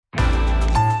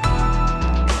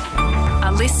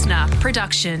listener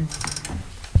production.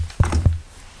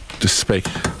 Just speak.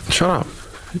 Shut up.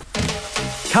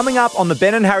 Coming up on the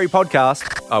Ben and Harry podcast.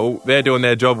 Oh, well, they're doing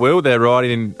their job, Will. They're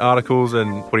writing articles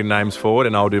and putting names forward,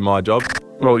 and I'll do my job.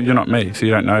 Well, you're not me, so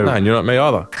you don't know. No, and you're not me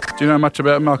either. Do you know much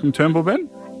about Malcolm Turnbull, Ben?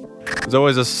 There's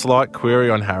always a slight query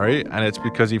on Harry, and it's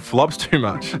because he flops too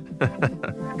much.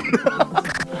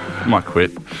 I might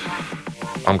quit.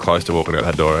 I'm close to walking out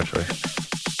that door, actually.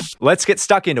 Let's get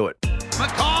stuck into it.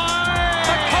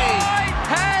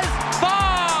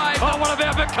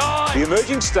 The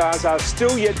emerging stars are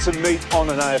still yet to meet on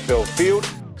an AFL field.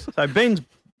 So Ben's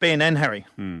Ben and Harry,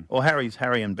 or Harry's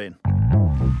Harry and Ben.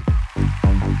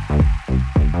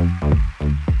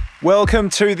 Welcome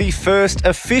to the first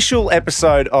official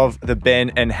episode of the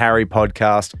Ben and Harry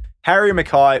podcast. Harry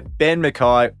Mackay, Ben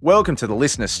Mackay, welcome to the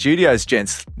Listener Studios,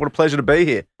 gents. What a pleasure to be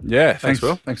here. Yeah, thanks,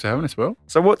 Will. Thanks for having us, Will.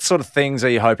 So what sort of things are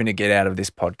you hoping to get out of this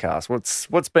podcast?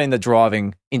 What's been the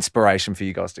driving inspiration for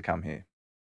you guys to come here?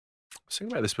 I was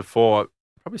thinking about this before.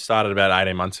 Probably started about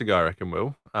 18 months ago, I reckon,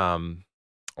 Will. I'm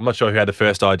not sure who had the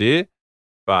first idea,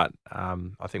 but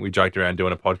I think we joked around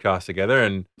doing a podcast together.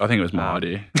 And I think it was my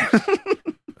idea.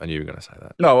 I knew you were going to say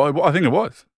that. No, I think it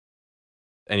was.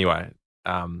 Anyway,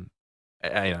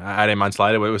 18 months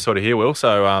later, we were sort of here, Will.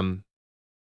 So,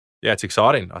 yeah, it's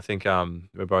exciting. I think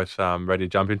we're both ready to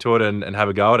jump into it and have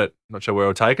a go at it. Not sure where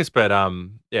it'll take us, but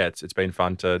yeah, it's been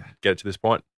fun to get it to this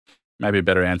point. Maybe a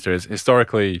better answer is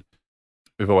historically,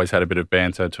 we've always had a bit of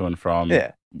banter to and from.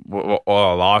 Yeah. All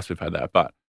our lives we've had that,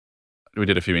 but we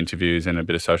did a few interviews and a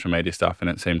bit of social media stuff, and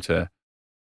it seemed to,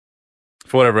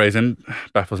 for whatever reason,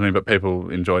 baffles me, but people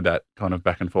enjoyed that kind of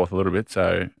back and forth a little bit.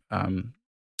 So,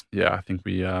 yeah, I think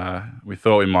we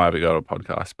thought we might have got a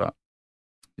podcast, but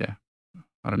yeah,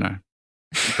 I don't know.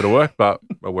 It could have worked, but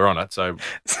Well, we're on it, so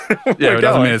yeah, it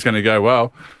doesn't mean it's going to go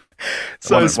well.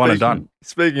 So one and done.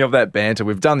 Speaking of that banter,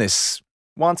 we've done this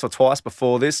once or twice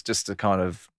before this just to kind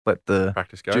of let the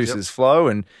practice go. juices flow.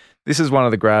 And this is one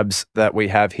of the grabs that we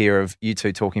have here of you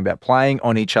two talking about playing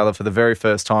on each other for the very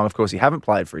first time. Of course, you haven't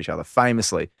played for each other,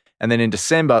 famously. And then in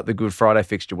December, the Good Friday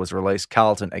fixture was released,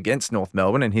 Carlton against North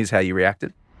Melbourne, and here's how you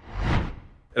reacted.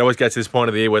 It always gets to this point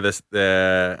of the year where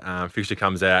the fixture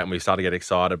comes out and we start to get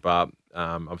excited, but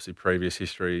obviously previous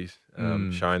histories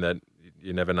showing that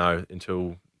you never know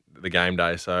until the game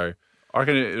day. So I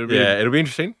reckon it'll be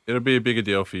interesting. It'll be a bigger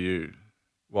deal for you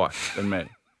Why? than me.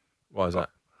 Why is that?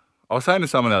 I was saying to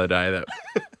someone the other day that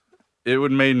it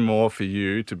would mean more for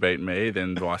you to beat me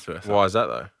than vice versa. Why is that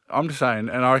though? I'm just saying,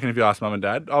 and I reckon if you ask Mum and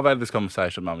Dad, I've had this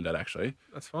conversation with Mum and Dad actually.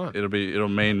 That's fine. It'll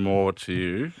mean more to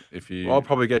you if you. Well, I'll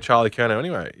probably get Charlie Kerno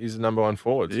anyway. He's the number one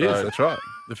forward. Yes, So that's right.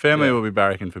 The family will be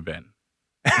barracking for Ben.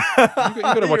 You've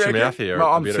got to watch your mouth here. No,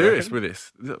 a I'm bit, I serious reckon. with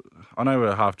this. I know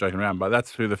we're half joking around, but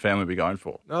that's who the family will be going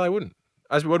for. No, they wouldn't.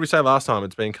 As what did we say last time?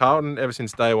 It's been Carlton ever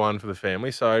since day one for the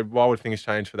family. So why would things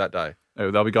change for that day? No,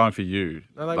 they'll be going for you.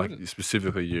 No, they wouldn't.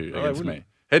 Specifically you No, they against wouldn't. me.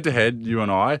 Head to head, you and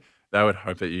I, they would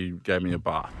hope that you gave me a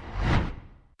bath.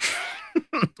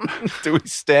 Do we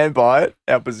stand by it,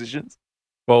 our positions?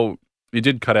 Well, you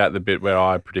did cut out the bit where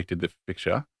I predicted the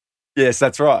fixture. Yes,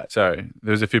 that's right. So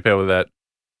there was a few people that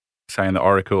saying the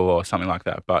Oracle or something like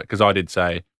that. But because I did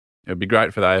say it would be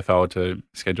great for the AFL to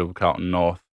schedule Carlton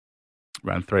North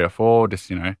around 3 or 4, just,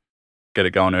 get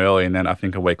it going early. And then I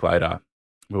think a week later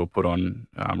we'll put on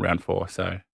round 4.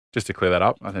 So just to clear that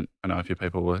up, I know a few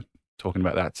people were talking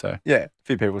about that. So Yeah, a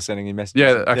few people were sending you messages.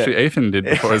 yeah, actually Ethan did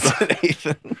before.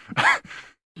 Ethan.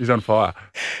 He's on fire.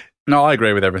 No, I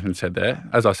agree with everything said there.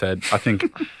 As I said, I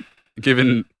think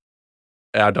given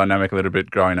our dynamic a little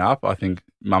bit growing up, I think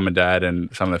Mum and Dad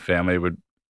and some of the family would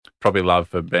probably love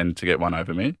for Ben to get one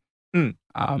over me. Mm.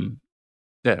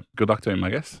 Yeah, good luck to him, I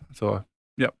guess. So,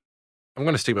 yep. I'm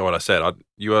going to stick by what I said.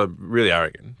 You are really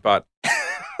arrogant, but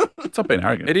It's not being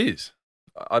arrogant. it is.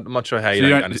 I'm not sure how you So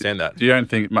don't understand that. You don't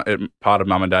think part of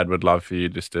Mum and Dad would love for you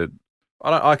just to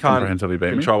I can't comprehensively beat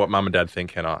me? control what Mum and Dad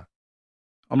think, can I?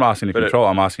 I'm not asking you to But control.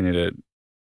 I'm asking you to.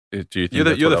 Do you think You're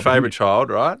that's the what they'll favourite be? child,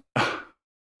 right?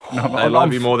 No, They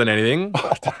love you more than anything.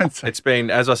 Don't say. It's been,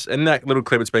 in that little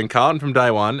clip, it's been Carlton from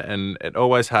day one, and it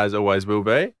always has, always will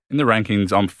be. In the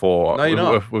rankings, I'm 4. No, you're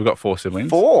not. We've got 4 siblings.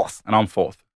 Fourth. And I'm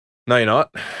 4th. No, you're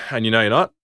not. And you know you're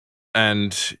not.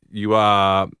 And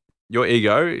your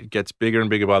ego gets bigger and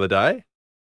bigger by the day.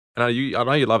 And I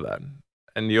know you love that.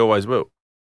 And you always will.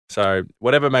 So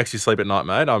whatever makes you sleep at night,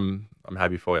 mate, I'm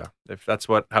happy for you. If that's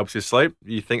what helps you sleep,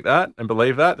 you think that and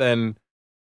believe that, then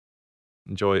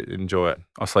enjoy it.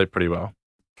 I sleep pretty well.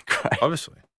 Great.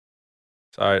 Obviously.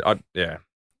 So yeah.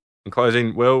 In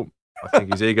closing, Will, I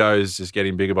think his ego is just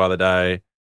getting bigger by the day.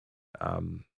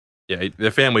 yeah,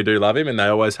 the family do love him, and they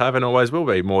always have and always will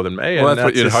be more than me. Well, and that's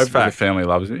what you'd just hope for. The fact. family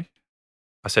loves me.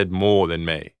 I said more than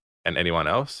me and anyone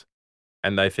else,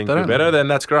 and they think They you're don't better. know. Then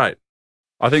that's great.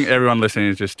 I think everyone listening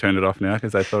has just turned it off now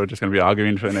because they thought we were just going to be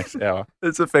arguing for the next hour.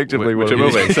 It's effectively Which what it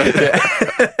will is. be. So,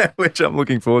 Yeah. Which I'm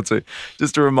looking forward to.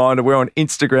 Just a reminder, we're on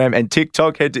Instagram and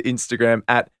TikTok. Head to Instagram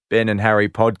at Ben and Harry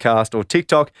Podcast or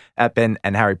TikTok at Ben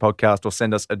and Harry Podcast, or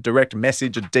send us a direct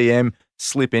message, a DM,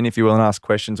 slip in if you will, and ask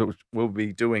questions, which we'll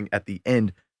be doing at the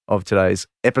end of today's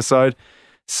episode.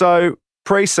 So,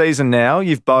 pre-season now,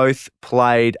 you've both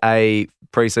played a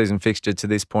pre-season fixture to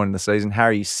this point in the season.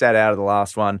 Harry, you sat out of the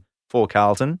last one for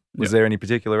Carlton. Was there any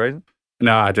particular reason?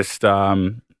 No, just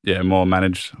more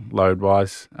managed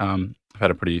load-wise. I've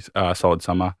had a pretty solid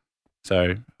summer.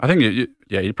 So I think,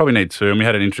 you probably need two. And we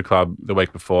had an intra-club the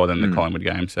week before than the Collingwood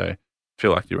game, so I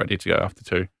feel like you're ready to go after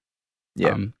two.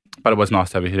 Yeah. But it was nice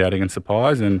to have a hit out against the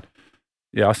Pies. And,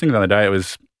 I was thinking the other day, it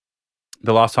was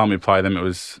the last time we played them, it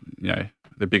was,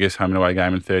 the biggest home and away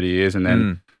game in 30 years. And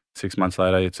then 6 months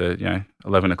later, it's a,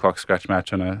 11 o'clock scratch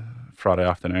match on a Friday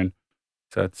afternoon.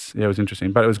 So it was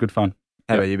interesting, but it was good fun.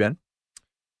 How about you, Ben?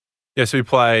 Yeah, so we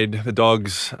played the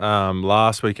Dogs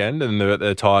last weekend and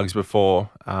the Tigers before.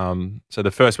 So the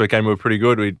first weekend we were pretty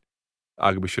good. We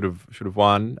arguably should have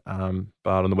won,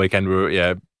 but on the weekend we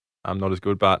were not as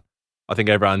good. But I think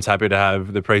everyone's happy to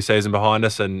have the preseason behind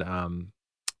us, and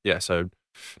so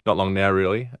not long now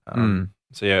really.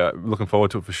 So looking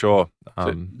forward to it for sure.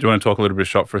 So do you want to talk a little bit of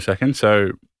shop for a second?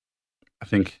 So I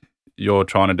think you're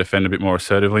trying to defend a bit more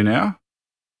assertively now,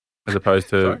 as opposed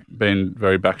to being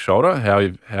very back shoulder. How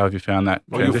have you found that?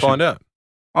 Well, you'll find out.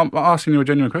 I'm asking you a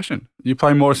genuine question. You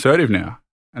play more assertive now.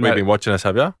 And You've been watching us,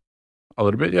 have you? A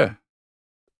little bit, yeah.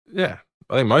 Yeah,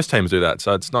 I think most teams do that,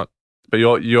 so it's not. But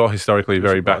you're historically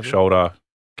very back shoulder,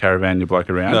 caravan your bloke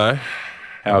around. No.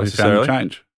 How have you found the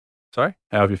change? Sorry?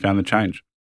 How have you found the change?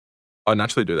 I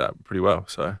naturally do that pretty well,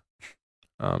 so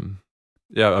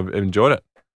I've enjoyed it.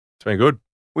 It's been good.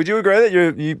 Would you agree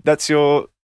that that's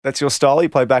your style? You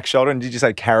play back shoulder, and did you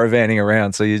say caravanning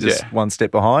around? So you're just one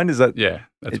step behind? Is that? Yeah,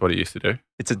 that's what he used to do.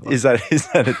 Is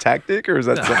that a tactic, or is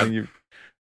that something you?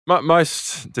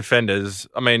 Most defenders,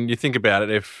 I mean, you think about it.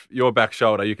 If you're back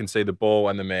shoulder, you can see the ball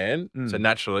and the man. So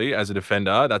naturally, as a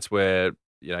defender, that's where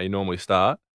you normally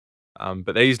start.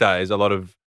 But these days, a lot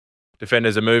of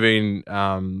defenders are moving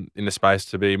in the space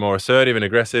to be more assertive and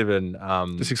aggressive, and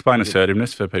just explain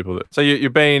assertiveness for people that. So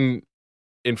you've been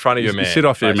in front of your man. You sit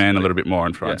off basically. your man a little bit more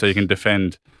in front, so you can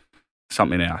defend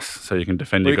something else. So you can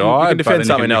defend your You guy. can defend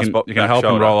something else. You can help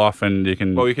him roll off, and you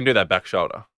can. Well, you can do that back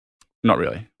shoulder. Not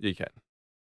really. You can.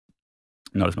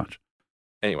 Not as much.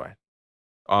 Anyway,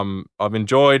 I've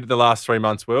enjoyed the last 3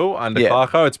 months, Will, under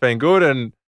Clarko. It's been good,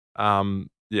 and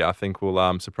I think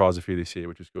we'll surprise a few this year,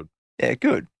 which is good. Yeah,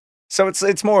 good. So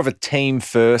it's more of a team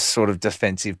first sort of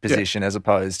defensive position as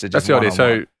opposed to just that's the idea.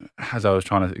 one-on-one. So as I was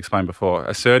trying to explain before,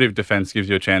 assertive defense gives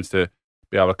you a chance to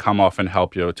be able to come off and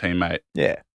help your teammate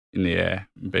in the air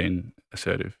being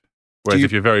assertive. Whereas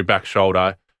if you're very back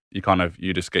shoulder,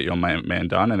 you just get your man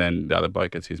done, and then the other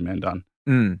bloke gets his man done.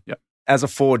 Yeah. As a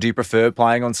forward, do you prefer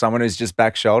playing on someone who's just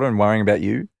back shoulder and worrying about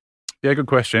you? Yeah, good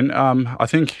question. I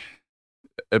think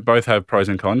both have pros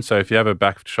and cons. So if you have a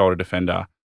back shoulder defender,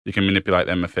 you can manipulate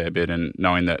them a fair bit, and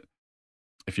knowing that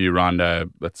if you run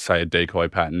let's say a decoy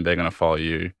pattern, they're going to follow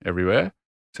you everywhere.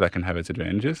 So that can have its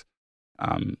advantages.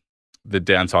 The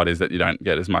downside is that you don't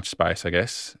get as much space, I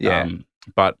guess. Yeah.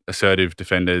 But assertive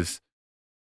defenders,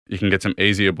 you can get some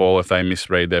easier ball if they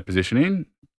misread their positioning,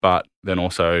 but then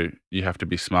also you have to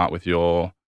be smart with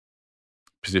your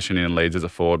positioning and leads as a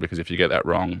forward, because if you get that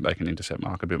wrong, they can intercept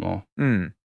mark a bit more.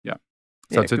 Yeah.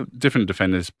 So different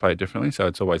defenders play it differently, so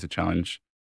it's always a challenge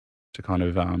to kind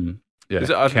of, I think there's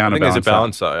a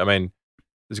balance though. I mean,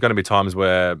 there's going to be times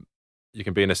where you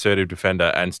can be an assertive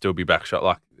defender and still be back shot.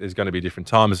 Like there's going to be different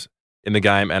times in the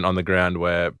game and on the ground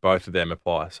where both of them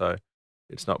apply. So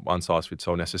it's not one size fits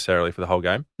all necessarily for the whole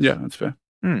game. Yeah, that's fair.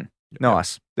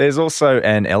 Nice. There's also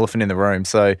an elephant in the room.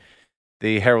 So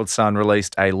the Herald Sun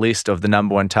released a list of the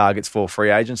number one targets for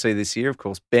free agency this year. Of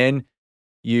course, Ben,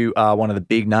 you are one of the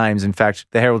big names. In fact,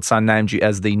 the Herald Sun named you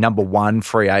as the number one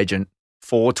free agent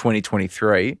for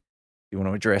 2023. You want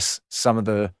to address some of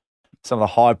the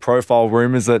high-profile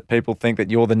rumours that people think that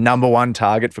you're the number one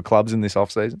target for clubs in this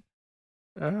offseason?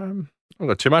 I've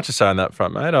got too much to say on that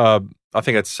front, mate. I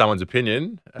think it's someone's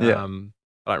opinion.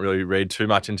 I don't really read too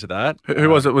much into that. Who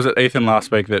was it? Was it Ethan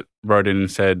last week that wrote in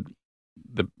and said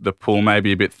the pool may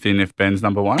be a bit thin if Ben's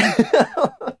number one?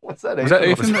 What's that? Was that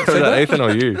Ethan? Was that Ethan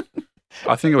or you?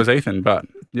 I think it was Ethan, but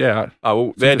yeah. Oh,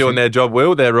 well, they're doing their job,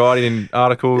 Will. They're writing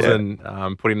articles and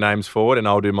putting names forward, and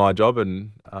I'll do my job.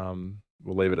 And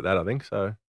We'll leave it at that, I think.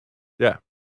 So,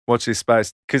 Watch this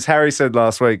space. Because Harry said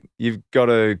last week, you've got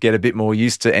to get a bit more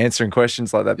used to answering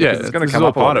questions like that. Yeah, Because it's going to this come is all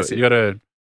up a lot part of this it. year.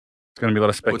 It's going to be a lot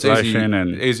of well, it's speculation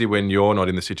and. easy when you're not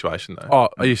in the situation, though. Oh,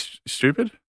 are you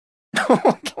stupid?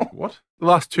 What? The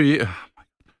last 2 years,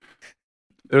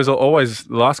 there was always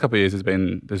the last couple of years.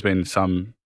 There's been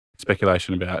some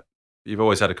speculation about. You've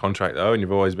always had a contract, though, and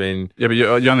you've always been. Yeah, but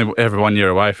you're only ever 1 year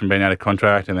away from being out of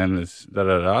contract, and then there's da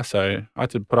da da. So I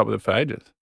had to put up with it for ages.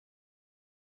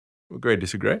 Agree,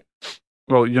 disagree.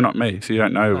 Well, you're not me, so you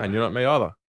don't know. No, and you're not me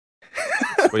either.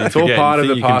 It's all part of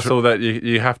the parcel that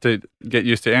you have to get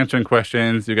used to answering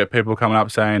questions. You get people coming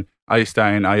up saying, "Are you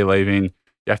staying? Are you leaving?"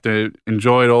 You have to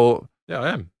enjoy it all. Yeah, I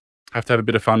am. Have to have a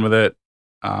bit of fun with it,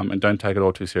 and don't take it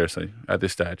all too seriously at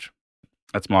this stage.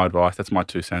 That's my advice. That's my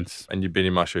 2 cents. And you've been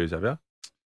in my shoes, have you?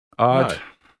 No,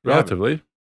 relatively.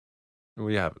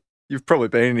 We haven't. You've probably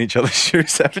been in each other's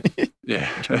shoes, haven't you? Yeah,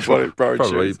 That's what it borrowed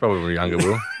Probably shoes. when we were younger,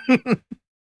 Will.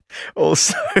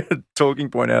 Also, talking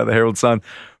point out of the Herald Sun,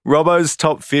 Robbo's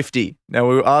top 50. Now,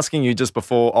 we were asking you just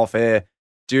before off air,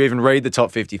 do you even read the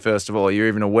top 50 first of all? Are you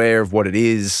even aware of what it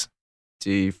is?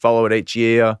 Do you follow it each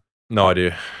year? No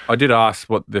idea. I did ask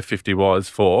what the 50 was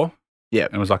for. Yeah.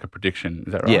 And it was like a prediction.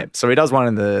 Is that right? Yeah. So he does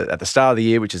one at the start of the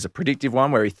year, which is a predictive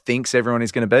one where he thinks everyone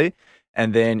is going to be.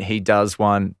 And then he does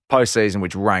one postseason,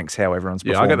 which ranks how everyone's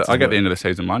Yeah, performed. I get the end of the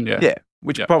season one. Yeah. Yeah.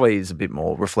 Which Yeah. probably is a bit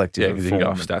more reflective Yeah, of because you can go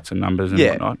form off and- stats and numbers and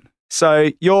Yeah. whatnot. So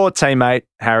your teammate,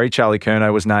 Harry, Charlie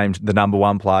Curnow, was named the number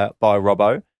one player by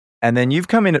Robbo. And then you've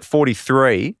come in at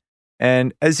 43.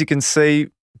 And as you can see,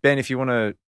 Ben, if you want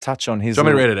to touch on his... Do you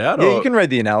want me to read it out? Yeah, or? you can read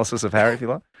the analysis of Harry if you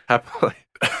like. Happily.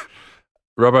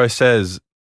 Robbo says,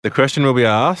 the question will be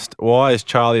asked, why is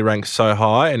Charlie ranked so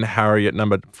high and Harry at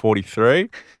number 43?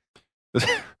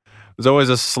 There's always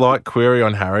a slight query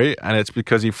on Harry, and it's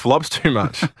because he flops too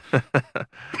much.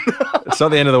 It's not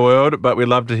the end of the world, but we'd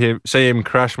love to see him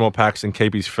crash more packs and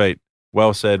keep his feet.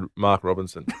 Well said, Mark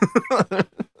Robinson.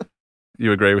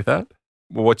 You agree with that?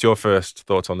 Well, what's your first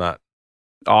thoughts on that?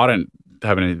 Oh, I don't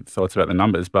have any thoughts about the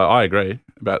numbers, but I agree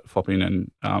about flopping and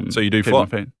So you do keeping my flop?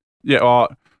 feet. Yeah,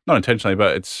 well, not intentionally,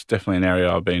 but it's definitely an area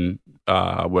I've been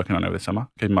working on over the summer,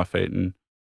 keeping my feet and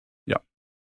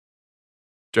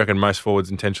Do you reckon most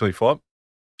forwards intentionally flop?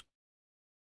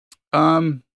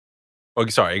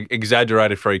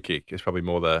 Exaggerated free kick is probably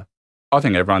more the... I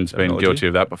think everyone's been Terminology. guilty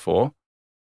of that before.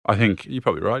 I think, You're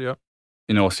probably right, yeah.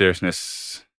 in all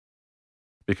seriousness,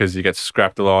 because you get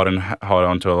scrapped a lot and hold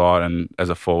on to a lot, and as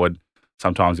a forward,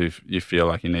 sometimes if you feel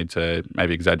like you need to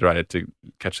maybe exaggerate it to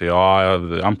catch the eye of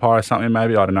the umpire or something,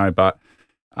 maybe, I don't know. But,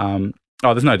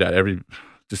 there's no doubt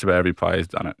just about every player's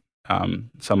done it,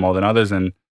 some more than others.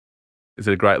 And is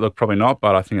it a great look? Probably not,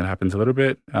 but I think it happens a little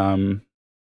bit.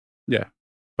 Yeah.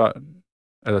 But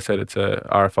as I said, it's a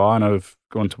RFI, and I've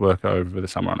gone to work over the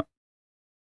summer on it.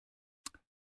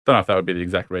 Don't know if that would be the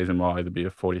exact reason why it'd be a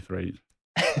 43.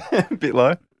 A bit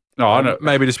low. No, I don't.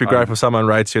 Maybe just be grateful someone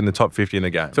rates you in the top 50 in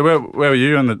the game. So where were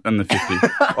you on the 50?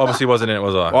 Obviously wasn't in it,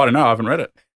 was I? I don't know. I haven't read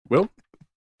it. Will?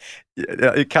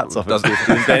 Yeah, it cuts off at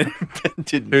 50. Ben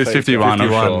didn't He was say 51.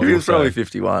 51. I'm sure. He was We'll probably say.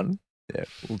 51. Yeah,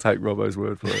 we'll take Robbo's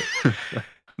word for it.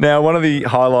 Now, one of the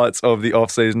highlights of the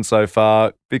off-season so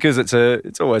far, because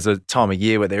it's always a time of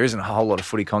year where there isn't a whole lot of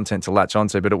footy content to latch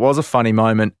onto, but it was a funny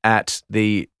moment at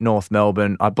the North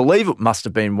Melbourne. I believe it must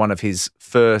have been one of his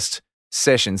first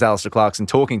sessions, Alistair Clarkson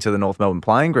talking to the North Melbourne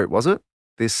playing group, was it?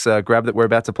 This grab that we're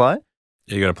about to play?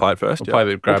 You're going to play it first? We'll play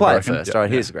the grab. We'll play I it reckon. first. Yeah, All right,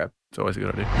 yeah. here's the grab. It's always a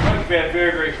good idea. Talk about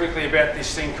very, very quickly about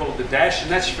this thing called the dash, and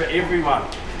that's for everyone.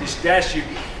 This dash,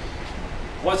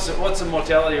 what's the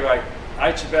mortality rate?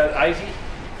 Age about 80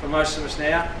 for most of us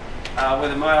now,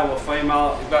 whether male or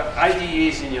female. You've got 80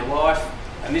 years in your life,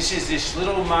 and this is this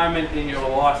little moment in your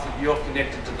life that you're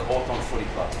connected to the Hawthorn Footy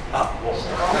Club.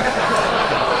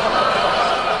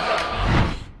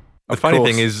 The funny course.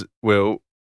 thing is, Will,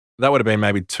 that would have been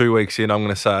maybe 2 weeks in, I'm going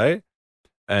to say,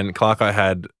 and Clarko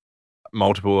had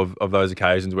multiple of those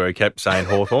occasions where he kept saying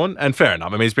Hawthorn, and fair enough.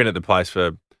 I mean, he's been at the place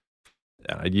for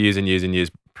years and years and years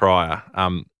prior,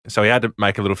 so he had to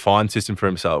make a little fine system for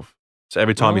himself. So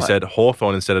every time he Right. said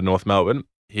Hawthorn instead of North Melbourne,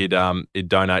 he'd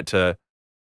donate to.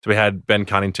 So we had Ben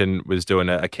Cunnington was doing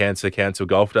a cancer cancel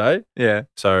golf day. Yeah.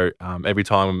 So every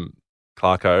time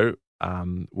Clarko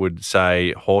would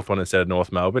say Hawthorn instead of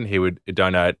North Melbourne, he would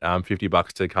donate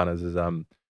 $50 to Cunners as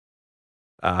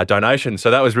donation.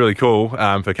 So that was really cool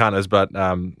for Cunners, but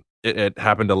it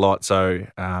happened a lot. So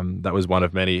that was one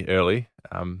of many early.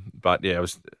 But yeah, it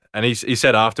was. And he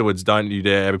said afterwards, "Don't you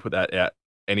dare ever put that out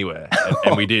anywhere,"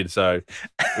 and we did. So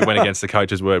we went against the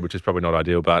coach's word, which is probably not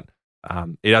ideal, but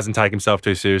He doesn't take himself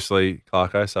too seriously,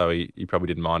 Clarko, so he probably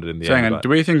didn't mind it in the So hang end. on, do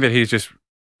we think that he's just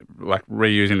like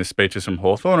reusing the speeches from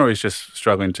Hawthorn, or he's just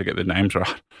struggling to get the names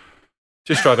right?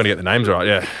 Just struggling to get the names right,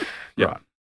 yeah. Yeah. Right.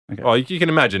 Okay. Oh, you can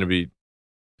imagine it'd be,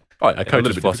 Oh, yeah, a coach's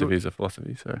little bit philosophy is a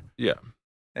philosophy, so yeah.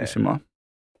 Yeah. similar.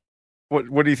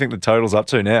 What do you think the total's up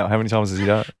to now? How many times has he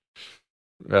done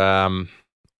it?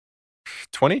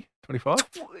 20, 25?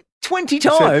 20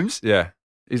 times? Yeah.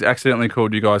 He's accidentally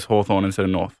called you guys Hawthorn instead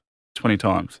of North 20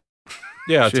 times.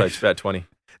 Yeah, I'd say Jeez. it's about 20.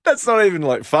 That's not even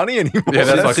like funny anymore. Yeah,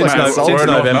 that's like since mate, November. we're in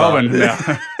November. Melbourne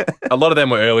now. A lot of them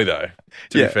were early, though,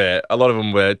 to Yeah. be fair. A lot of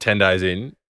them were 10 days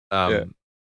in. Yeah.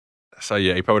 So,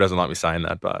 yeah, he probably doesn't like me saying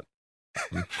that, but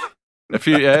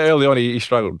early on, he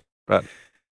struggled, but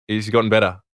he's gotten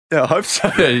better. Yeah, I hope so.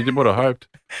 Yeah, you did what I hoped.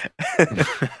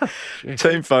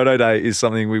 Team Photo Day is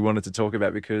something we wanted to talk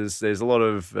about because there's a lot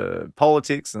of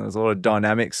politics and there's a lot of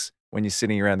dynamics when you're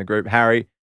sitting around the group. Harry,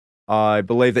 I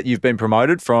believe that you've been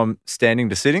promoted from standing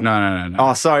to sitting. No.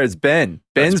 Oh, sorry, it's Ben.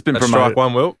 Ben's been That's promoted. strike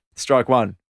one, Will. Strike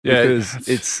one. Yeah, Because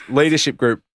it's leadership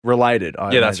group related.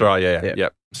 I Yeah, that's imagine. right. Yeah. Yeah.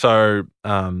 So,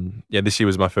 this year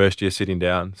was my first year sitting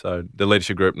down. So the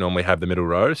leadership group normally have the middle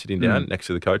row sitting down next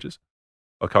to the coaches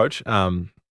or coach.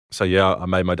 So yeah, I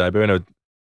made my debut, and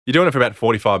you're doing it for about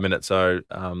 45 minutes. So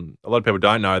a lot of people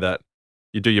don't know that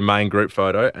you do your main group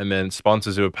photo, and then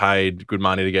sponsors who are paid good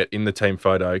money to get in the team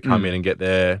photo come in and get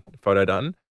their photo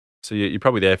done. So you're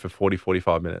probably there for 40,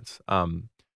 45 minutes.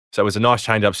 So it was a nice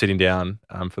change up sitting down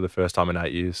for the first time in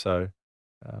 8 years. So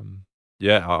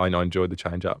I enjoyed the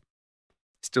change up.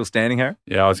 Still standing, Harry?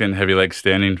 Yeah, I was getting heavy legs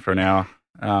standing for an hour.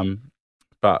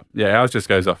 But yeah, ours just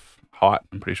goes off height,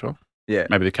 I'm pretty sure. Yeah.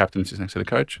 Maybe the captain sits next to the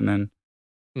coach and then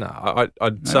No, I'd I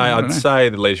don't know. say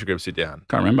the leadership group sit down.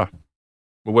 can't remember.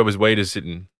 Well, where was Weeders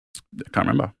sitting? Can't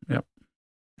remember. Yep.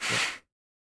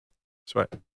 Sweet.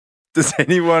 Does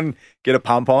anyone get a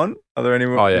pump on? Are there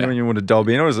anyone, Oh, yeah. anyone you want to dob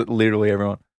in, or is it literally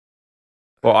everyone?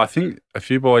 Well, I think a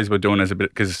few boys were doing as a bit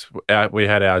because we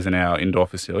had ours in our indoor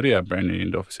facility, our brand new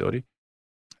indoor facility.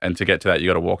 And to get to that, you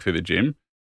got to walk through the gym.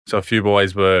 So a few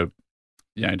boys were,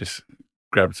 just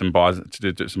grabbed some buys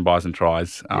to do some buys and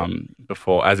tries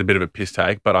before as a bit of a piss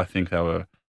take. But I think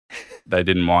they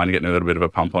didn't mind getting a little bit of a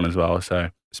pump on as well. So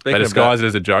they disguised it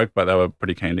as a joke, but they were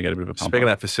pretty keen to get a bit of a pump Speaking on.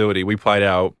 of that facility, we played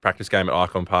our practice game at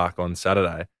Icon Park on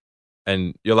Saturday,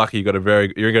 and you're lucky you're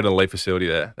got an elite facility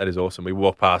there. That is awesome. We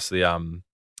walked past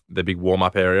the big warm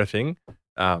up area thing,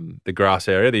 the grass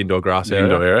area, the indoor grass The area.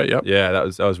 indoor area, yep. Yeah, that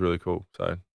was really cool.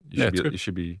 So you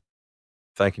should be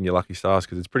thanking your lucky stars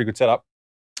because it's a pretty good setup.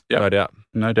 Yep. No doubt.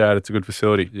 No doubt it's a good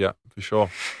facility. Yeah, for sure.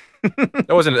 That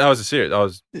was a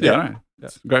serious. Yeah, I know.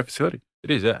 It's a great facility.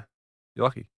 It is. Yeah, you're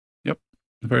lucky.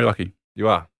 Very lucky. You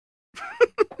are.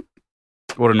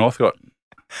 What have North got?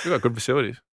 We've got good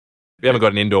facilities. We haven't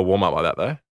got an indoor warm up like that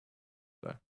though.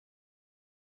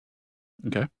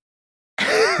 Okay.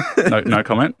 No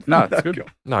comment? No, it's good.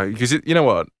 No, because you know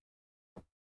what?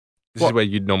 This What? is where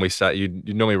you'd normally say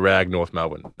you'd normally rag North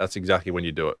Melbourne. That's exactly when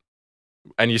you do it,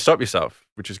 and you stop yourself,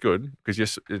 which is good because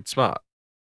it's smart.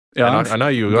 Yeah, And I know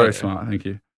you I'm got very it. smart. Thank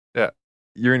you.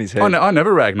 You're in his head. I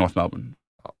never rag North Melbourne.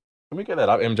 Can we get that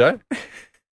up, MJ?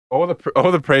 all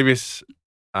the previous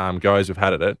goes we've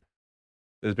had at it,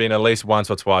 there's been at least once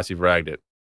or twice you've ragged it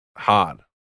hard.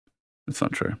 That's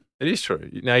not true. It is true.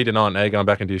 Now you deny it. Now you're going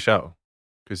back into your show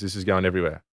because this is going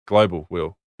everywhere. Global,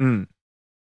 Will. Mm.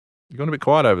 You're going a bit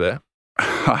quiet over there.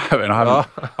 I haven't. I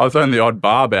was on the odd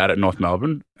bar about at North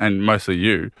Melbourne, and mostly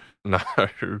you. No.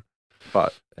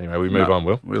 But Anyway, we move no, on,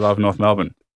 Will. We love North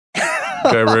Melbourne.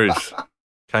 Go Roos.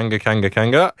 Kanga, Kanga,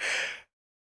 Kanga.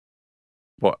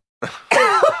 What?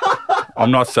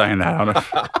 I'm not saying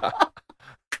that.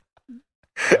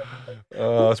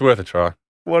 It's worth a try.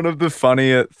 One of the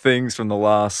funnier things from the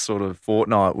last sort of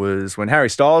fortnight was when Harry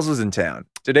Styles was in town.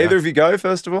 Did either of you go,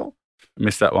 first of all?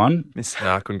 Missed that one.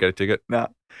 No, I couldn't get a ticket. No.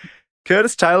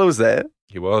 Curtis Taylor was there,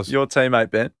 He was. your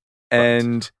teammate, Ben,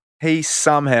 and he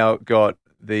somehow got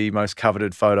the most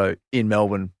coveted photo in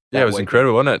Melbourne. Yeah, that it was weekend.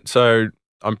 incredible, wasn't it? So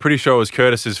I'm pretty sure it was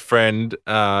Curtis's friend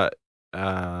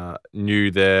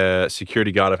knew the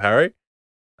security guard of Harry.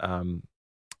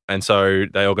 And so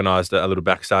they organised a little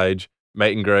backstage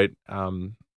meet and greet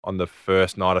on the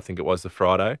first night, I think it was the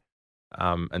Friday.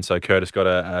 And so Curtis got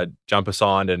a jumper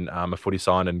signed and a footy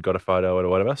signed and got a photo or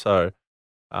whatever. So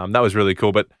that was really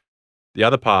cool. But the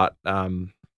other part,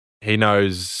 he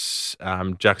knows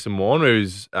Jackson Warren,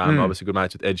 who's obviously good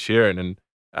mates with Ed Sheeran. And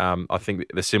I think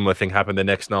the similar thing happened the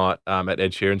next night at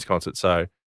Ed Sheeran's concert. So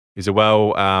he's a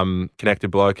well connected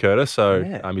bloke, Curtis. So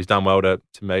Yeah. he's done well to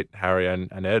meet Harry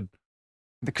and Ed.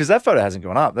 Because that photo hasn't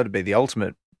gone up. That'd be the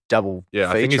ultimate double. Yeah,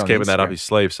 I think feature he's on keeping that up Instagram. his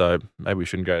sleeve, so maybe we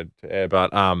shouldn't go to air.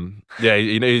 But yeah,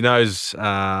 he knows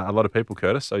a lot of people,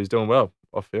 Curtis, so he's doing well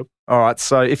off field. All right.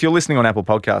 So if you're listening on Apple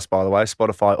Podcasts, by the way,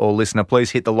 Spotify or listener,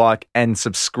 please hit the like and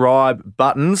subscribe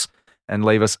buttons and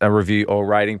leave us a review or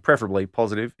rating, preferably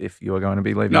positive if you are going to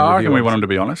be leaving No, a I review. reckon we want him to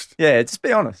be honest. Yeah, just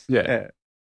be honest. Yeah.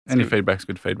 Any feedback's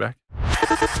good feedback.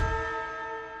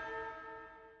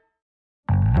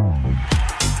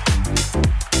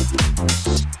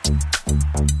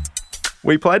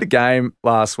 We played a game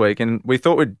last week and we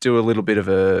thought we'd do a little bit of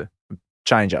a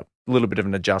change up, a little bit of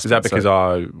an Is adjustment. that because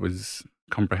I was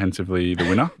comprehensively the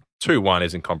winner? 2-1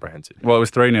 isn't comprehensive. Well, it was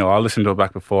 3-0. I listened to it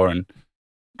back before and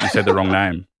you said the wrong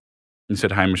name. You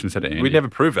said Hamish instead of Andy. We never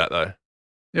proved that, though.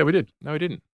 Yeah, we did. No, we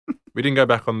didn't. We didn't go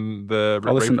back on the I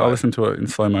replay. listened to it in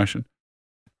slow motion.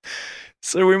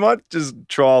 So we might just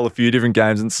trial a few different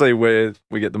games and see where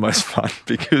we get the most fun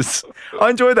because I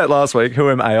enjoyed that last week, Who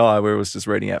Am AI, where it was just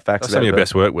reading out facts That's about some of your it.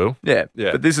 best work, Will. Yeah,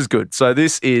 Yeah. but this is good. So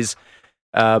this is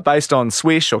based on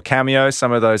Swish or Cameo,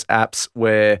 some of those apps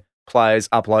where players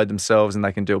upload themselves and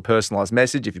they can do a personalised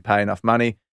message if you pay enough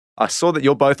money. I saw that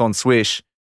you're both on Swish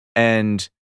and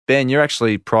Ben, you're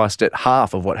actually priced at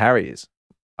half of what Harry is.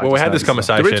 I Well, we just had this noticed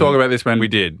conversation. Did we talk about this when We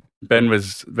did. Ben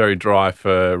was very dry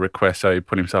for requests, so he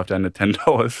put himself down to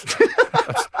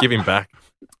 $10? Give him back.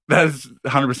 That's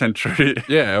 100% true.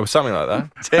 Yeah, it was something like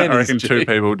that. that. 10 I is reckon two cheap.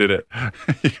 people did it.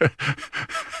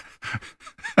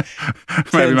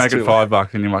 Maybe 10's make it too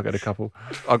 $5 and you might get a couple.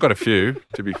 I got a few,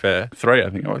 to be fair. 3, I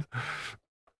think it was.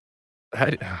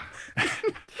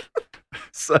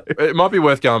 So It might be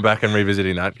worth going back and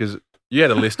revisiting that because you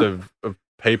had a list of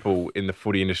people in the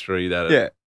footy industry that yeah,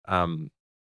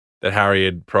 that Harry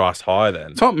had priced higher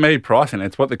than. It's not me pricing it,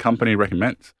 it's what the company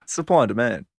recommends. supply and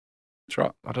demand. That's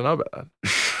right. I don't know about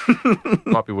that.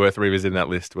 Might be worth revisiting that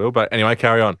list, Will. But anyway,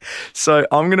 carry on. So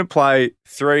I'm going to play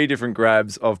 3 different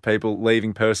grabs of people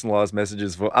leaving personalised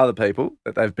messages for other people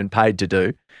that they've been paid to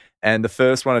do. And the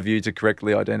first one of you to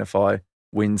correctly identify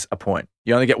wins a point.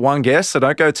 You only get one guess, so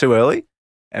don't go too early.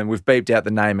 And we've beeped out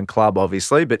the name and club,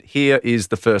 obviously, but here is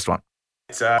the first one.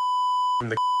 It's from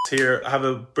the here. Have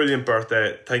a brilliant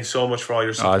birthday. Thanks so much for all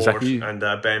your support. Zachy- and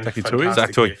Ben, Zachy Tui? fantastic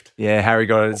Zach Tui. gift. Yeah, Harry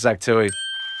got it. It's Zach Tui.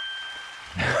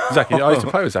 Zach, I used to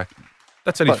play with Zach.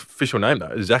 That's not his official name,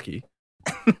 though. It's Zachy.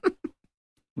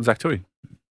 Zach Tui.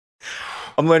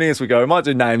 I'm learning as we go. We might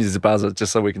do names as a buzzer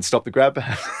just so we can stop the grab.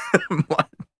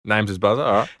 Names as buzzer.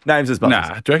 All right. Names as buzzers.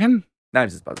 Nah, do you reckon?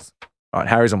 Names as buzzers. All right,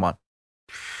 Harry's on one.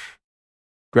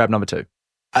 Grab number 2.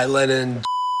 I let in.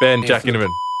 Ben, Jack Ginnivan.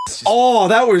 Oh,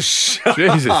 that was sharp.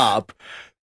 Jesus.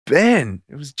 Ben,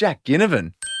 it was Jack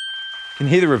Ginnivan. Can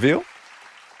you hear the reveal?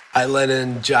 I let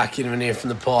in Jack in here from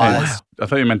the Pies. I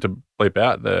thought you meant to bleep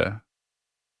out the...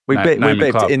 We Name and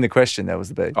beeped club. in the question. That was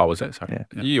the beep. Oh, was it? Sorry.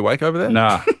 Yeah. You awake over there?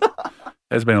 Nah.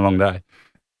 It's been a long day.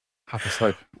 Half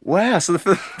asleep. Wow. So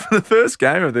for the first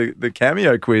game of the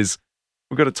Cameo quiz,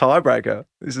 we've got a tiebreaker.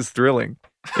 This is thrilling.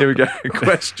 Here we go.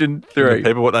 Question Give 3. the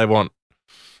people what they want.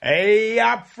 Hey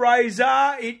up,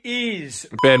 Fraser, it is.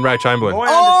 Ben, Ray Chamberlain. My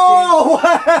Oh,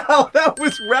 wow. That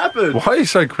was rapid. Why are you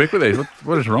so quick with these?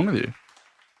 What is wrong with you?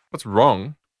 What's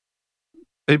wrong?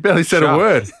 He barely said a Sharp.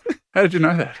 word. How did you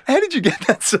know that? How did you get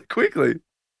that so quickly?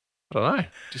 I don't know.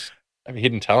 Just have a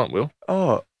hidden talent, Will.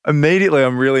 Oh, immediately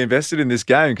I'm really invested in this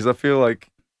game because I feel like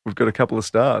we've got a couple of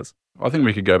stars. I think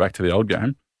we could go back to the old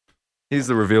game. Here's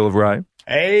the reveal of Ray.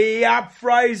 Hey up,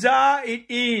 Fraser, it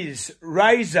is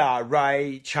Razor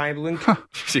Ray Chamberlain. What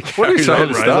are you saying?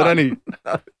 Is that only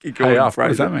You call hey him up? What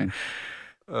does Fraser. that mean?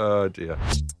 Oh, dear.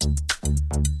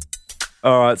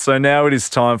 All right, so now it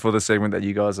is time for the segment that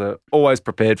you guys are always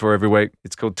prepared for every week.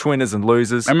 It's called Twinners and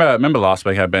Losers. Remember last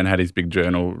week how Ben had his big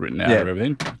journal written out Yeah. of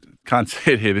everything? Can't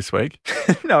see it here this week.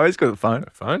 No, he's got the phone.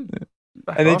 Phone?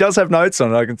 Back And he off. does have notes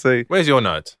on it, I can see. Where's your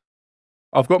notes?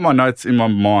 I've got my notes in my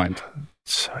mind.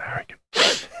 So arrogant.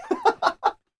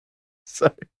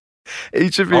 So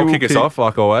each of you I'll will kick us pick off,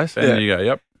 like always. And Yeah. there you go.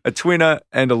 Yep. a twinner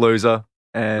and a loser.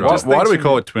 And Why, just why thanks do we for-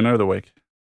 call it Twinner of the Week?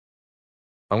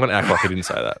 I'm going to act like he didn't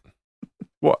say that.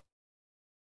 What?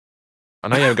 I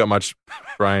know you haven't got much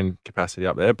brain capacity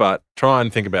up there, but try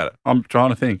and think about it. I'm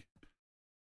trying to think.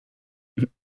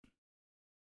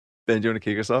 Ben, do you want to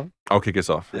kick us off? I'll kick us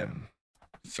off. Yeah.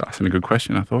 It's asking a good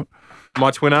question, I thought.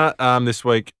 My twinner this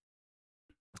week,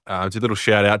 it's a little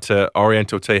shout out to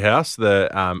Oriental Tea House, the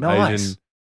Nice.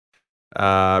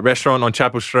 Asian restaurant on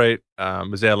Chapel Street.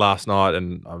 Was there last night,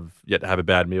 and I've yet to have a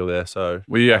bad meal there. So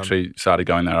We actually started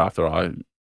going there after I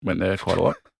went there quite a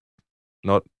lot.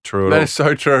 not true at That all. is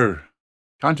so true.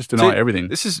 Can't just deny See, everything.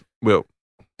 This is Will.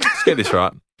 Let's get this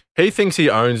right. He thinks he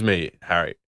owns me,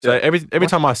 Harry. So every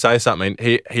time I say something,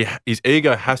 his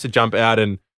ego has to jump out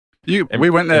and we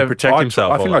went there and protect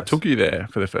himself. I think I almost. took you there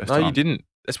for the first No, time. you didn't.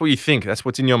 That's what you think. That's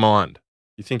what's in your mind.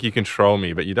 You think you control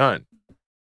me, but you don't.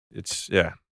 It's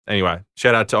Anyway,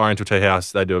 shout out to Oriental Tea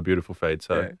House. They do a beautiful feed.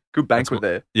 So Good banquet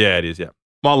there. yeah, it is. Yeah,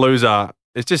 my loser.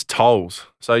 It's just tolls.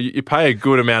 So you pay a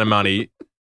good amount of money.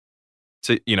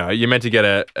 To you're meant to get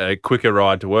a quicker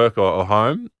ride to work or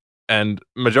home, and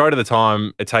majority of the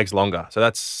time it takes longer. So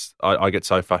that's I get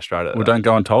so frustrated. At Well, that. don't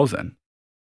go on tolls then.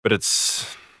 But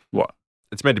it's What?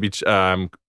 It's meant to be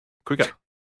quicker.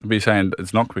 I'd be saying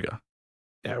it's not quicker.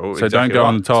 Yeah, well, So exactly don't go right.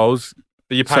 on the tolls.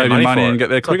 But you save pay your money, money for and it. get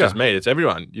there It's not quicker. just me; it's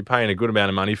everyone. You're paying a good amount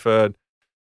of money for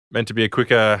meant to be a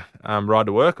quicker ride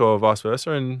to work, or vice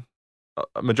versa. And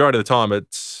a majority of the time,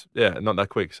 it's not that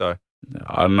quick. So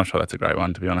I'm not sure that's a great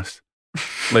one, to be honest.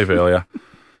 Leave earlier.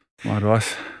 My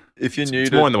advice. If you're new it's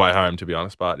to more on the way home, to be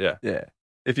honest. But yeah,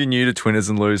 if you're new to Twinners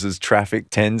and Losers, traffic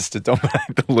tends to dominate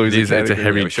the It losers. is, it's a category.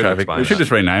 heavy we should traffic. explain We should that.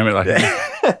 just rename it like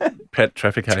Yeah. pet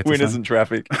traffic hates. or Twinners something. and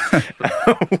traffic.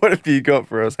 What have you got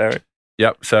for us, Harry?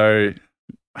 Yep. So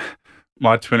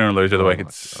my twinner and loser of the week, my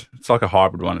it's like a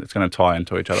hybrid one. It's going to tie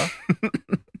into each other.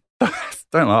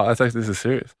 Don't lie. This is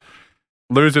serious.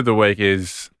 Loser of the week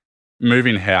is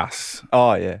moving house.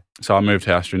 Oh, yeah. So I moved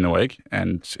house during the week,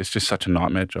 and it's just such a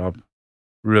nightmare job.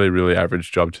 Really, really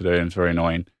average job to do, and it's very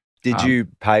annoying. Did you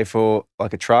pay for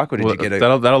like a truck or did Well, you get a...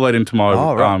 that'll lead into my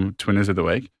Oh, right. twinners of the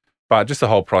week. But just the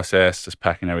whole process, just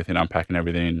packing everything, unpacking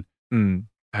everything. Mm.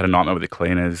 I had a nightmare with the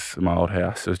cleaners in my old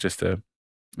house. It was just it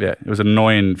was an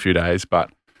annoying few days, but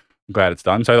I'm glad it's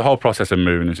done. So the whole process of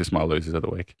moving is just my losers of the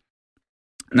week.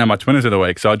 Now, my twinners of the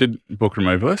week. So I did book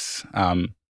removalists.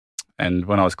 And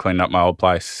when I was cleaning up my old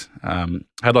place, I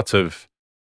had lots of,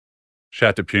 shout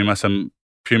out to Puma, some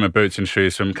Puma boots and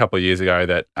shoes from a couple of years ago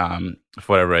that,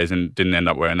 for whatever reason, didn't end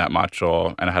up wearing that much,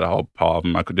 and I had a whole pile of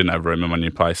them. I didn't have room in my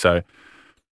new place. So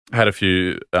I had a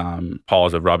few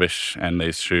piles of rubbish and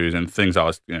these shoes and things I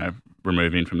was,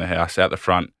 removing from the house out the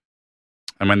front.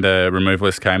 And when the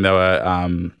removalists came, they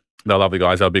were lovely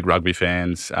guys. They were big rugby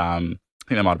fans. I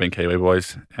think they might have been Kiwi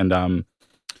boys. And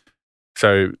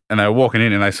and they were walking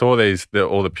in and they saw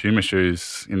all the Puma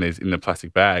shoes in the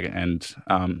plastic bag, and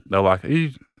they were like, "Are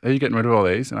you getting rid of all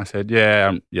these?" And I said,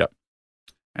 "Yeah, yep."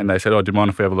 And they said, "Oh, do you mind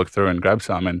if we have a look through and grab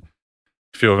some?" And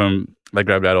a few of them, they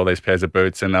grabbed out all these pairs of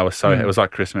boots, and they were so it was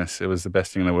like Christmas. It was the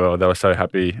best thing in the world. They were so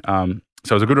happy. So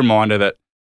it was a good reminder that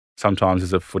sometimes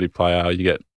as a footy player, you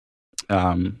get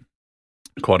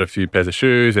quite a few pairs of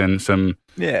shoes and some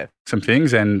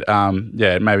things, and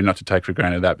maybe not to take for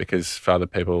granted that, because for other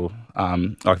people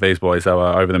like these boys, they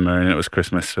were over the moon, and it was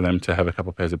Christmas for them to have a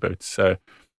couple of pairs of boots. So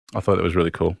I thought that was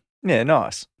really cool. Yeah,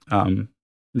 nice.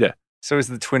 So is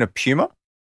the twinner Puma?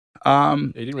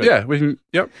 We can.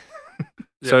 Yep.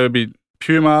 So it'd be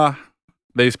Puma,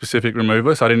 these specific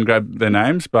removalists. I didn't grab their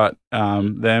names, but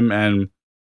them and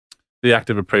the act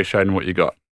of appreciating what you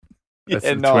got. That's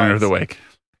the twinner of the week.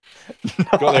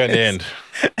 got there in the end.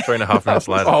 3.5 minutes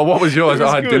later. Oh, what was yours? It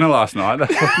was I had good. dinner last night.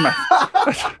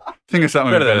 Think of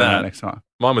something better than that next time.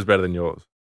 Mine was better than yours.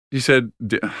 You said,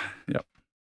 yep.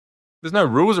 There's no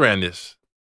rules around this,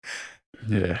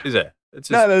 Yeah. is there? It's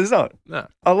No, there's not. no.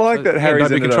 I like that Harry's Don't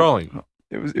be ended up- controlling.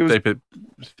 It was Deeper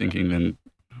thinking than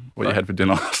what you had for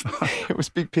dinner last night. it was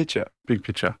big picture. Big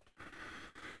picture.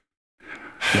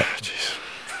 Yeah. Jeez.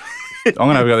 I'm going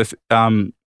to have a go at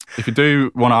this. If you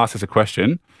do want to ask us a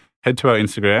question, head to our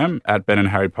Instagram at Ben and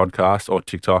Harry Podcast or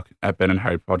TikTok at Ben and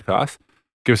Harry Podcast.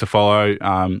 Give us a follow.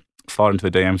 Slide into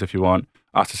the DMs if you want.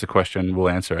 Ask us a question. We'll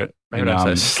answer it. Maybe And,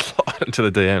 don't say slide into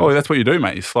the DM. oh, that's what you do,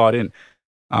 mate. You slide in.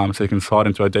 So you can slide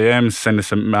into our DMs, send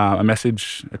us a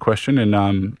message, a question,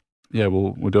 and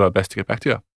we'll do our best to get back to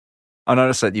you. I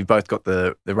noticed that you've both got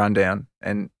the rundown,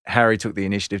 and Harry took the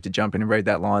initiative to jump in and read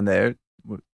that line there.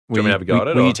 Do you want me to have a go at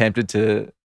it, Were or- you tempted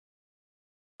to?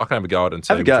 I can have a go at it and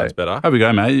see Have a which go. one's better. Have we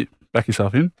go, mate. Back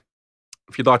yourself in.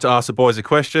 If you'd like to ask the boys a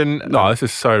question, No, this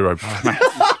is so robust, mate.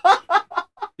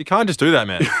 you can't just do that,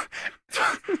 man.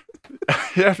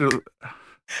 You have to.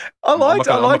 I liked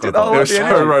it. I liked it. I It liked was the so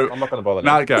energy. ro- I'm not going to bother.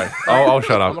 No, go. I'll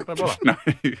shut up. I'm not going to bother.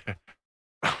 No, you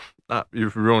go. Nah,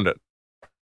 you've ruined it.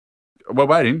 We're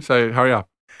waiting, so hurry up.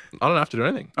 I don't have to do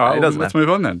anything. All right, It doesn't let's move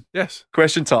on then. Yes.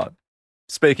 Question time.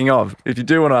 Speaking of, if you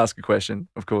do want to ask a question,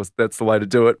 of course, that's the way to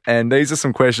do it. And these are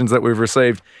some questions that we've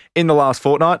received in the last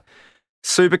fortnight.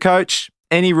 Supercoach,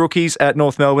 any rookies at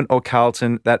North Melbourne or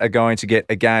Carlton that are going to get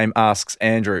a game, asks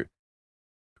Andrew.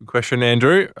 Good question,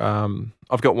 Andrew.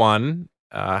 I've got one.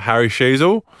 Harry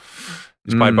Sheasel.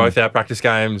 He's played both our practice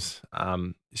games.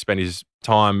 He spent his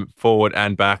time forward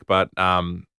and back, but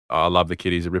I I love the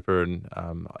kid. He's a ripper, and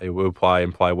he will play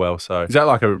and play well. So Is that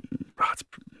like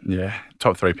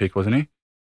top 3 pick, wasn't he?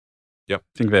 Yep.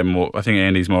 I think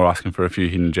Andy's more asking for a few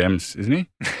hidden gems, isn't he?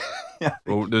 Yeah.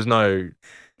 well, there's no.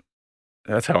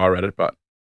 That's how I read it, but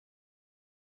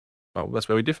Oh, that's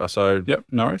where we differ. So yep,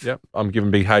 no worries. Yep, I'm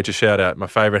giving Big H a shout out. My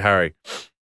favourite Harry.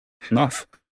 Nice.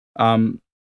 I'm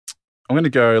going to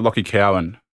go Lockie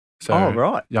Cowan. So,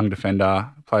 right. Young defender,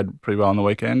 played pretty well on the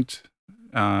weekend.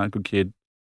 Good kid.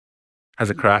 Has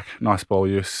a crack, nice ball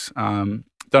use. Don't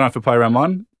know if he'll play round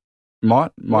 1.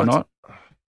 Might not.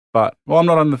 But, I'm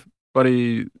not on the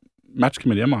bloody match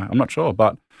committee, am I? I'm not sure.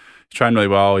 But he's trained really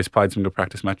well. He's played some good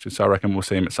practice matches. So I reckon we'll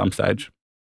see him at some stage.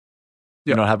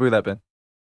 You're not happy with that, Ben?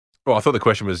 Well, I thought the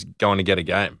question was going to get a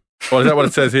game. Well, is that what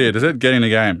it says here? Does it get in a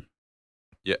game?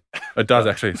 Yeah. It does,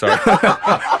 actually. Sorry.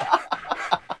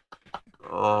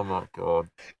 Oh, my God.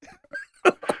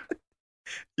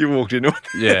 You walked into it.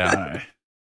 Yeah, I know.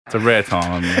 It's a rare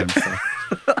time.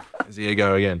 Is the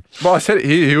ego again? Well, I said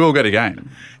he will get a game.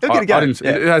 He'll get a game. It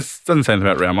doesn't say anything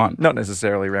about round 1. Not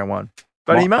necessarily round 1.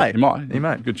 But he may. He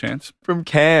might. Good chance. From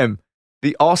Cam,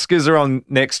 the Oscars are on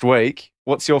next week.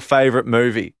 What's your favourite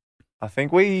movie? I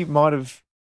think we might have...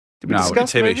 Did we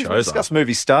discuss TV movies? shows. We discussed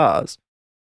movie stars.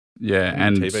 Yeah,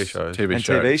 and TV shows.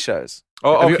 TV shows.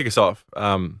 I'll kick us off.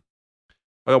 I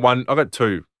got one. I got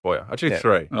 2 for you. Actually,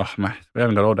 3. Oh, mate, we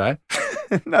haven't got all day.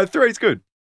 No, 3's good.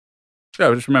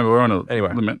 Yeah, just remember, we're on a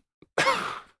limit.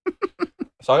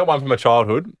 So I got one from my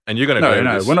childhood, and you're going to agree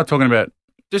with this. We're not talking about...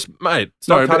 Just, mate,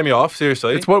 stop cutting me off,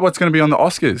 seriously. It's what's going to be on the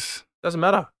Oscars. Doesn't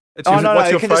matter. It's No, what's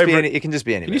it your can just be favourite? it can just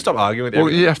be any. Can you stop arguing with Well,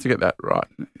 everything? you have to get that right.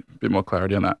 A bit more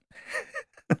clarity on that.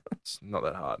 It's not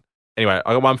that hard. Anyway,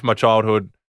 I got one from my childhood.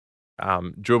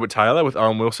 Drillbit Taylor with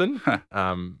Owen Wilson.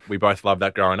 We both loved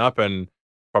that growing up, and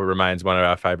probably remains one of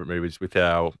our favourite movies with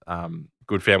our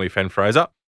good family friend Fraser.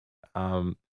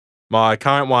 My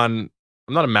current one,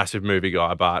 I'm not a massive movie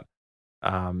guy, but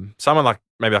someone like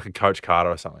maybe like a Coach Carter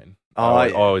or something.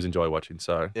 I always enjoy watching.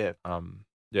 So yeah.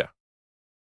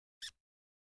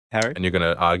 Harry, and you're going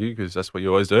to argue because that's what you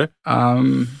always do.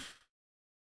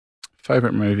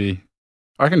 Favorite movie,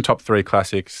 I reckon top 3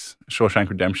 classics: Shawshank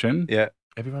Redemption. Yeah,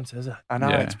 everyone says that. I know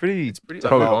it's pretty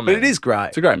fun, but it is great.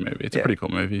 It's a great movie. It's a pretty cool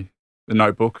movie. The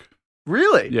Notebook.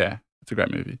 Really? Yeah, it's a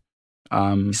great movie.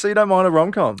 So you don't mind a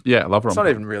rom-com? Yeah, I love rom-com. It's not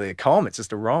even really a com, it's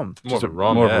just a rom. More of a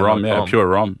rom, a pure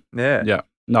rom. Yeah. Yeah.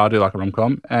 No, I do like a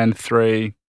rom-com. And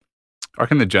 3, I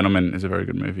reckon The Gentleman is a very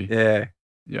good movie. Yeah.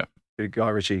 Yeah. Good Guy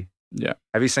Ritchie. Yeah.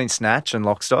 Have you seen Snatch and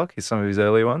Lock, Stock? Some of his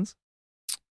earlier ones?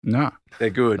 No. They're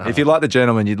good. If you like The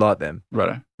Gentleman, you'd like them.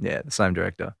 Righto. Yeah, the same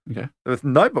director. Okay. The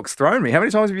Notebook's thrown me. How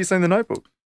many times have you seen The Notebook?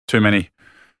 Too many.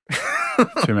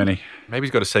 Too many. Maybe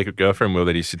he's got a secret girlfriend, Will,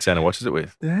 that he sits down and watches it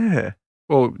with. Yeah.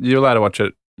 Well, you're allowed to watch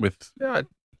it with by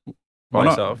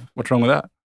myself. What's wrong with that?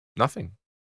 Nothing.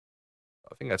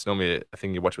 I think that's normally a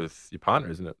thing you watch with your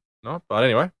partner, isn't it? No? But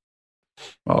anyway.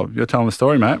 Well, you're telling the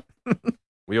story, mate.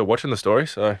 We are watching the story,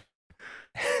 so...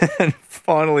 And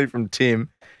finally from Tim,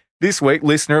 this week,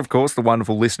 Listener, of course, the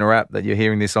wonderful Listener app that you're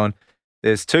hearing this on,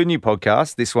 there's 2 new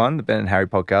podcasts, this one, the Ben and Harry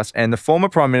podcast, and the former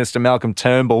Prime Minister Malcolm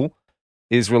Turnbull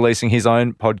is releasing his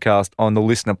own podcast on the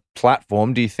Listener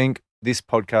platform. Do you think this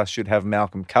podcast should have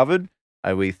Malcolm covered?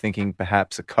 Are we thinking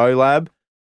perhaps a collab?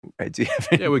 Do you have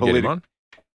any we'll get him on.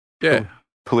 Yeah.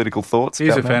 Political thoughts?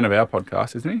 He's a fan of our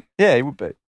podcast, isn't he? Yeah, he would be.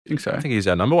 I think so. I think he's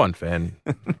our number 1 fan.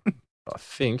 I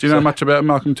think. Do you know much about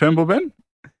Malcolm Turnbull, Ben?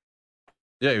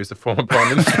 Yeah, he was the former Prime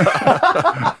Minister.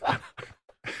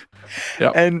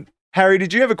 Yep. And Harry,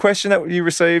 did you have a question that you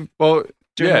received? Well,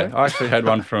 yeah, I actually had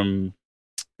one from...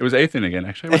 It was Ethan again,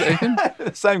 actually. Was it Ethan?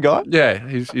 Same guy? Yeah,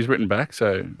 he's written back,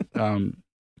 so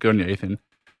good on you, Ethan.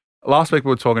 Last week we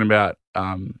were talking about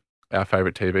our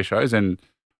favourite TV shows, and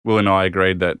Will and I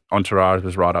agreed that Entourage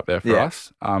was right up there for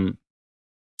us. And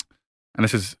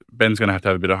this is... Ben's going to have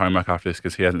a bit of homework after this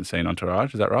because he hasn't seen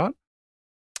Entourage. Is that right?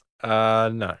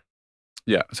 No.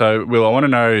 Yeah. So, Will, I want to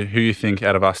know who you think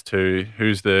out of us 2,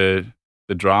 who's the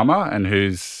drama and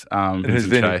who's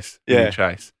Vincent Chase. Yeah. Vinny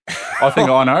Chase. I think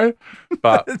I know,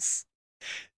 but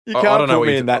you can't put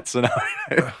me in that scenario.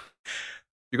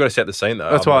 You've got to set the scene,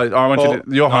 though. That's why I want you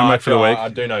to... Your homework for the week. I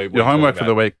do know. Your homework for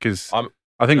the week, because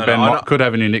I think Ben could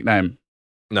have a new nickname.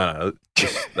 No,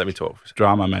 just let me talk.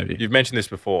 Drama, maybe. You've mentioned this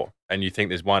before, and you think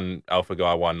there's one alpha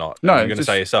guy, one not. No, you're going to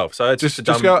say yourself. So it's just a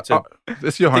dumb...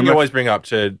 It's your homework. You always bring up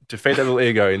to feed that little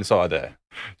ego inside there.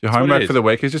 Your homework for the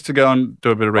week is just to go and do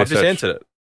a bit of research. I've just answered it.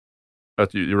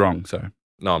 But you're wrong, so...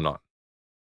 No, I'm not.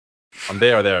 I'm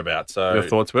there or thereabouts. So your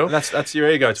thoughts, Will? That's your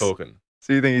ego talking.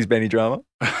 So you think he's Benny Drama?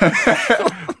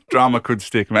 Drama could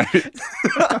stick, maybe.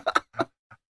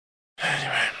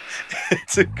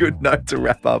 it's a good note to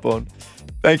wrap up on.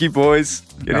 Thank you, boys.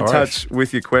 Get in touch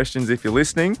with your questions if you're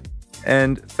listening.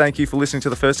 And thank you for listening to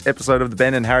the first episode of the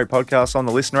Ben and Harry podcast on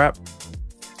the Listener app.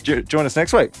 Join us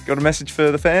next week. Got a message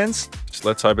for the fans? Just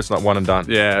let's hope it's not one and done.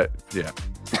 Yeah.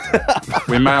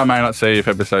 We may or may not see you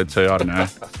for episode 2. I don't know.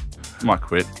 Might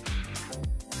quit.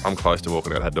 I'm close to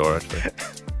walking out that door, actually.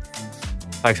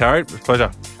 Thanks, Harry. It was a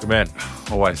pleasure. Good man.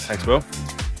 Always. Thanks, Will.